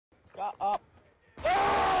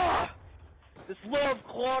12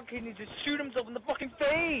 Clark, can you just shoot himself in the fucking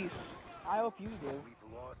face? I hope you do.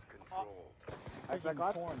 We've lost control. I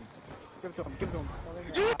got corn. Give it to him, give it to him.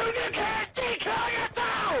 You can't kill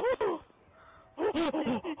yourself!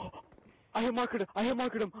 I hit markered him! I hit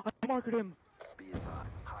markered him! I markered him! Be advised,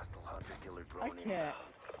 hostile hunter-killer drone I can't. inbound.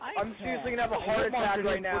 I'm seriously gonna have a heart attack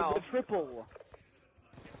right now. The triple.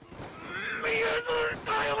 Did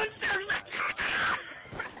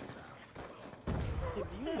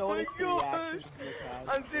you notice the reactions this has?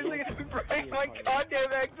 I'm seriously gonna break my goddamn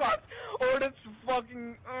Xbox or this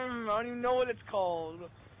fucking I don't even know what it's called.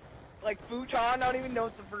 Like futon, I don't even know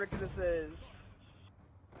what the frick this is.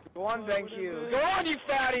 Go on, thank you. Go on, you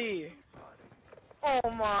fatty! Oh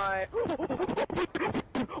my.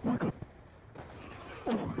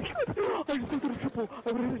 I just went to the triple!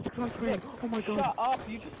 I went to the cross screen! Oh my god! Shut up!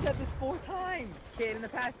 You just said this 4 times! Kid, in the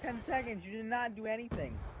past 10 seconds, you did not do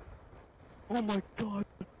anything. Oh my god!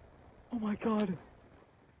 Oh my god!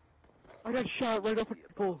 I got shot right off a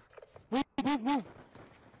triple! Move, move, move!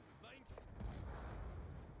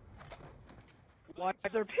 Why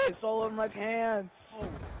is there piss all over my pants?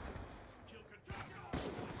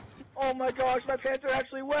 Oh my gosh, my pants are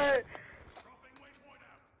actually wet!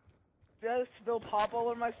 Did I just spill pop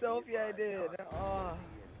all over myself? Yeah, I did.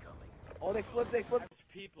 Oh, they flipped, they flipped.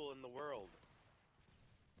 People in the world.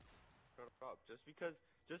 Shut up. Just because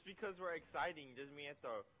we're exciting doesn't mean you have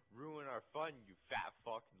to ruin our fun, you fat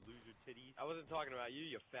fucking loser titties. I wasn't talking about you,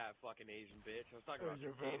 you fat fucking Asian bitch. I was talking about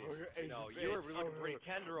your titties. You know, you were looking pretty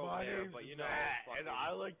tender over there, but you know, and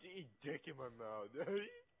I like to eat dick in my mouth.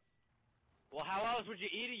 Well, how else would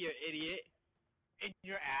you eat it, you idiot? In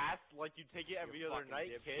your ass, like you take it every other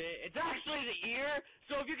night, kid. It's actually the ear,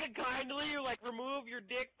 so if you could kindly, like, remove your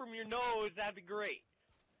dick from your nose, that'd be great.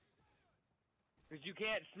 Because you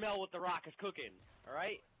can't smell what the rock is cooking,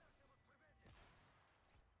 alright?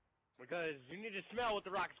 Because you need to smell what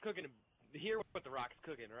the rock is cooking to hear what the rock is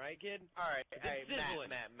cooking, alright, kid? Alright, It's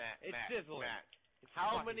sizzling. Matt, It's sizzling. It's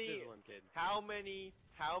how fucking many, sizzling, kid. how many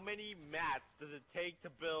mats does it take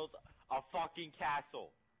to build a fucking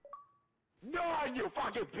castle? None, you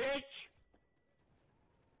fucking bitch!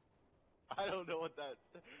 I don't know what that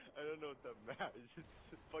mat is. Just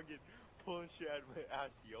fucking pulling shit out of my ass,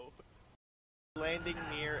 yo. Landing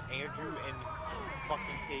near Andrew and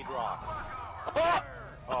fucking Cade Rock.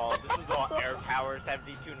 Oh, this is all air power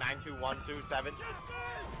 7292127.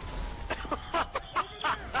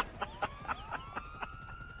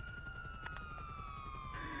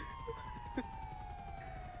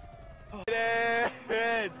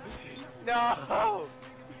 No!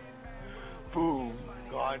 Boom!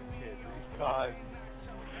 Gone, kid. Gone.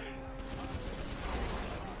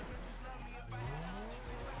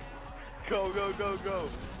 Go, go, go, go!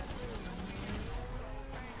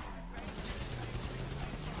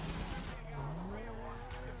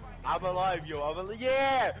 I'm alive, yo! I'm alive!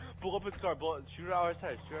 Yeah! Blow up his car, blow it. Shoot it out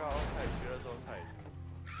outside, shoot it out outside, shoot it out outside.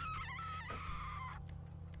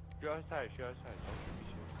 Shoot outside, shoot outside.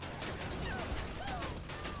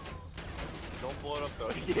 Don't blow it up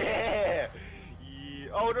though. Yeah!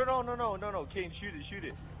 Yeah! Oh, no, Kane, shoot it, shoot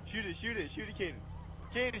it. Shoot it, shoot it, shoot it, Kane.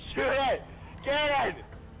 Kane, shoot it! Kane!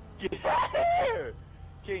 Get here!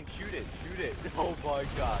 Kane, shoot it, shoot it. Oh my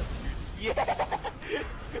god, shoot it. Yeah!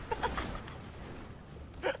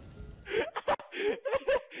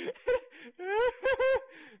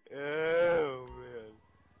 Oh man.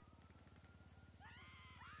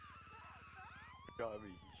 Shot me,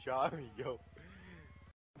 he shot me, yo.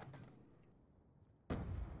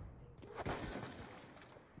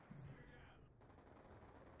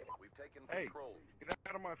 We've taken Hey, control. get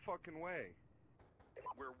out of my fucking way.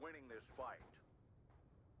 We're winning this fight.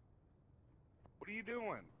 What are you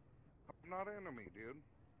doing? I'm not an enemy, dude.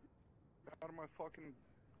 Get out of my fucking...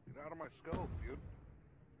 Get out of my scope, dude.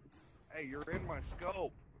 Hey, you're in my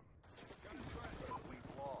scope.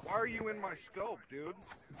 Why are you in my scope, dude?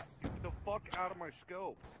 Get the fuck out of my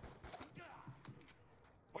scope.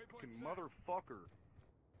 Fucking motherfucker.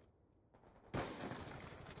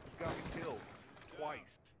 Just got me killed. Twice.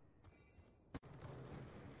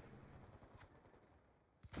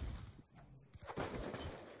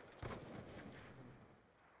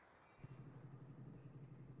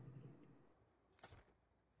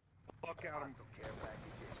 Fuck out of him. Hostile care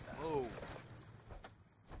package inbound. Oh.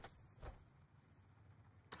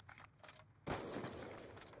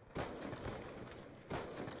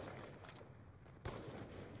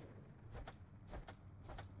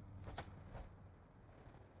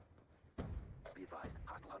 Be advised,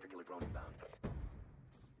 hostile hunter-killer drone inbound.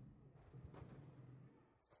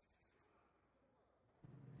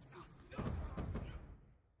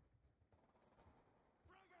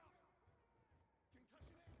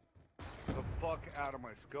 fuck out of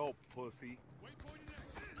my scope, pussy.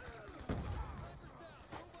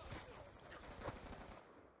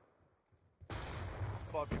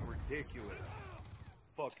 Fucking ridiculous.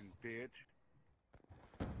 Fucking bitch.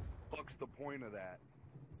 Fuck's the point of that?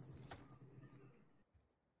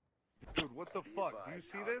 Dude, what the fuck? Do you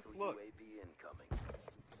see this? Look. UAV incoming.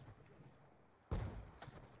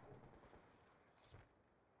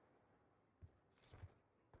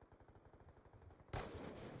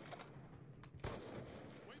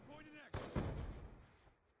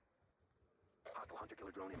 Hostile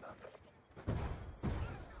hunter-killer drone inbound.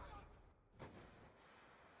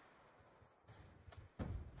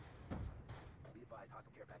 Be advised,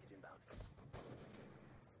 hostile care package inbound.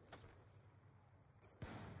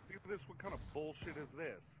 See this? What kind of bullshit is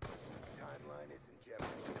this? Timeline is in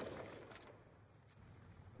jeopardy.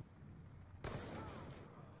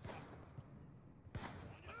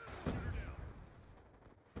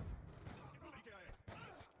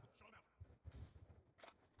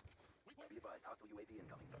 Be advised, hostile UAV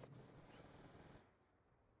incoming.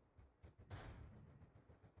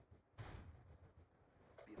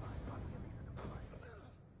 Be advised, hostile EMP systems online.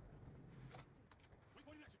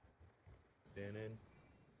 Dannon.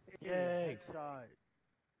 Yay! Shot.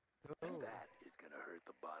 And that is gonna hurt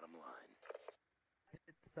the bottom line.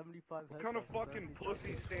 75 What kind of fucking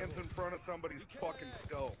pussy stands in front of somebody's fucking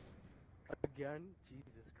scope? Again?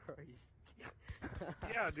 Jesus Christ.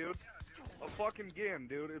 Yeah, dude. A fucking game,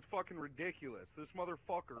 dude. It's fucking ridiculous. This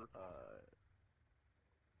motherfucker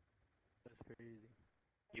That's crazy.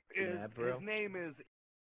 his name is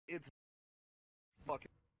it's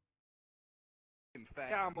fucking fat.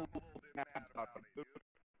 Yeah, I'm a little bit mad about it, dude.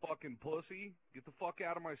 Fucking pussy. Get the fuck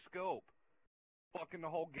out of my scope. Fucking the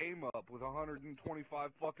whole game up with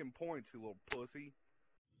 125 fucking points, you little pussy.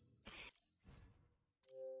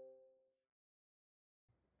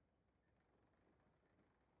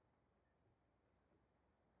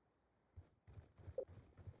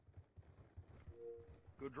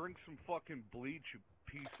 Go drink some fucking bleach, you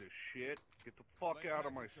piece of shit. Get the fuck out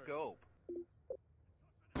of my scope.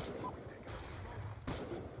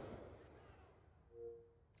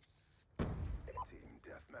 Team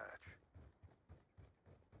deathmatch.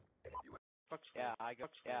 Yeah, I go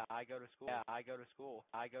to school. Yeah, I go to school. Yeah, I go to school.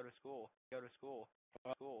 I go to school. Go to school.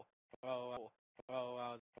 School. Oh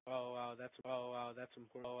wow, that's important. Oh wow, that's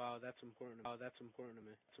important. Oh, that's important to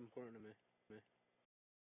me. It's important to me.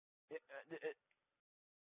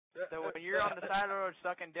 So when you're on the side of the road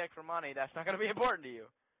sucking dick for money, that's not going to be important to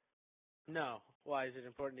you. No. Why is it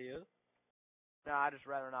important to you? No, I'd just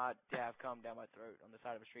rather not to have cum down my throat on the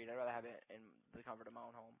side of a street. I'd rather have it in the comfort of my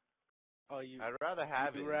own home. Oh, you. I'd rather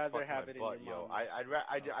have it. You'd rather have my it butt, in your yo. mom.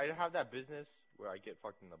 I'd have that business where I get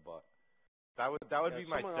fucked in the butt. That would be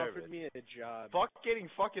my someone service. offered me a job. Fuck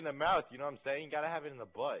getting fucked in the mouth. You know what I'm saying? You gotta have it in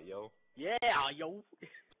the butt, yo. Yeah, yo.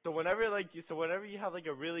 So whenever you have like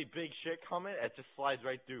a really big shit coming, it just slides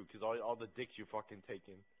right through because all the dicks you fucking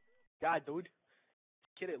taking. God, dude.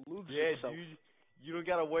 Kid, it lubes Yeah, himself. dude. You don't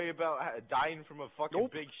gotta worry about dying from a fucking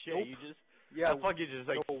big shit. Nope. You just fucking just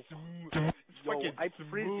like fucking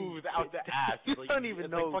smooth out the ass. You like, don't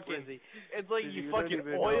even know, like fucking, Frizzy. it's like Frizzy, you you don't fucking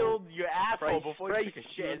even oiled know. your asshole before you take a You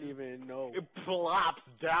shit. don't even know. It plops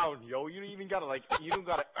down, yo. You don't even gotta like. You don't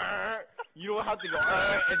gotta. You don't have to go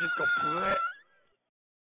and just go. Bleh.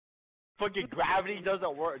 Fucking gravity does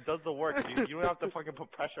the work, dude. You don't have to fucking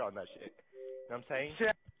put pressure on that shit. You know what I'm saying?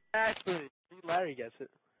 Exactly. Larry gets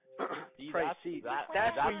it.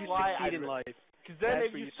 That's where you succeed in life. Cause then That's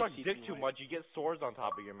if where you you suck succeed dick in too life. much, you get sores on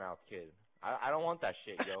top of your mouth, kid. I don't want that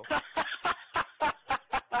shit, yo.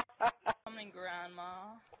 Coming,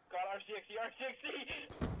 Grandma. Got R60.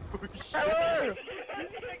 Hello!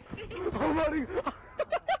 Oh my God!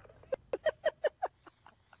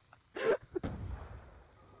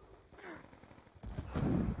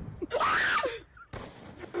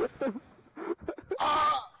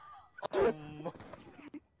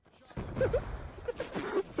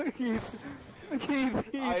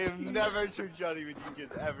 I have never tricked Johnny with you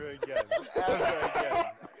kids ever again. Ever again.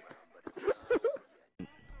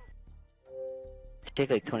 Take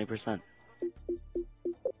like 20%.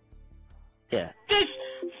 Yeah. This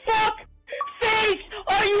fuck face!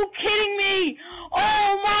 Are you kidding me?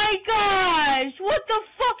 Oh my gosh! What the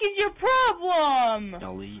fuck is your problem?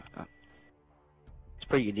 I'll leave. It's a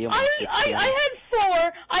pretty good deal. I had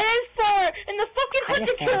four, and the fucking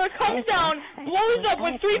hunter killer comes down, blows up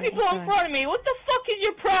with 3 people in front of me. What the fuck is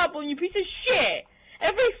your problem, you piece of shit?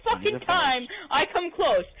 Every fucking time I come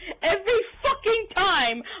close. Every fucking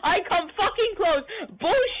time I come fucking close,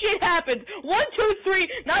 bullshit happens. 1, 2, 3,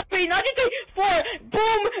 not just 3, 4.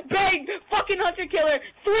 Boom, bang, fucking hunter killer.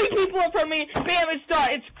 3 people in front of me. Bam, it's done.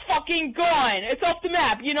 It's fucking gone. It's off the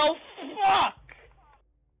map. You know, fuck.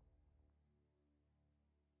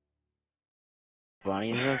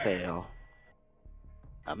 Funnies and Fails.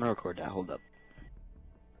 I'm gonna record that. Hold up.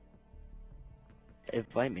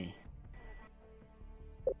 Invite me.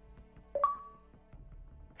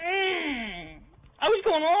 I was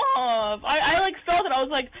going off. I like felt it. I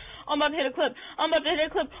was like, I'm about to hit a clip. I'm about to hit a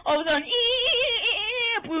clip. All of a sudden,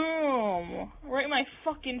 boom, right in my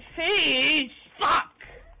fucking face. Fuck.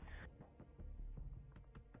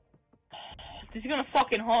 This is gonna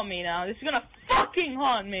fucking haunt me now. This is gonna fucking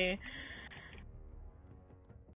haunt me.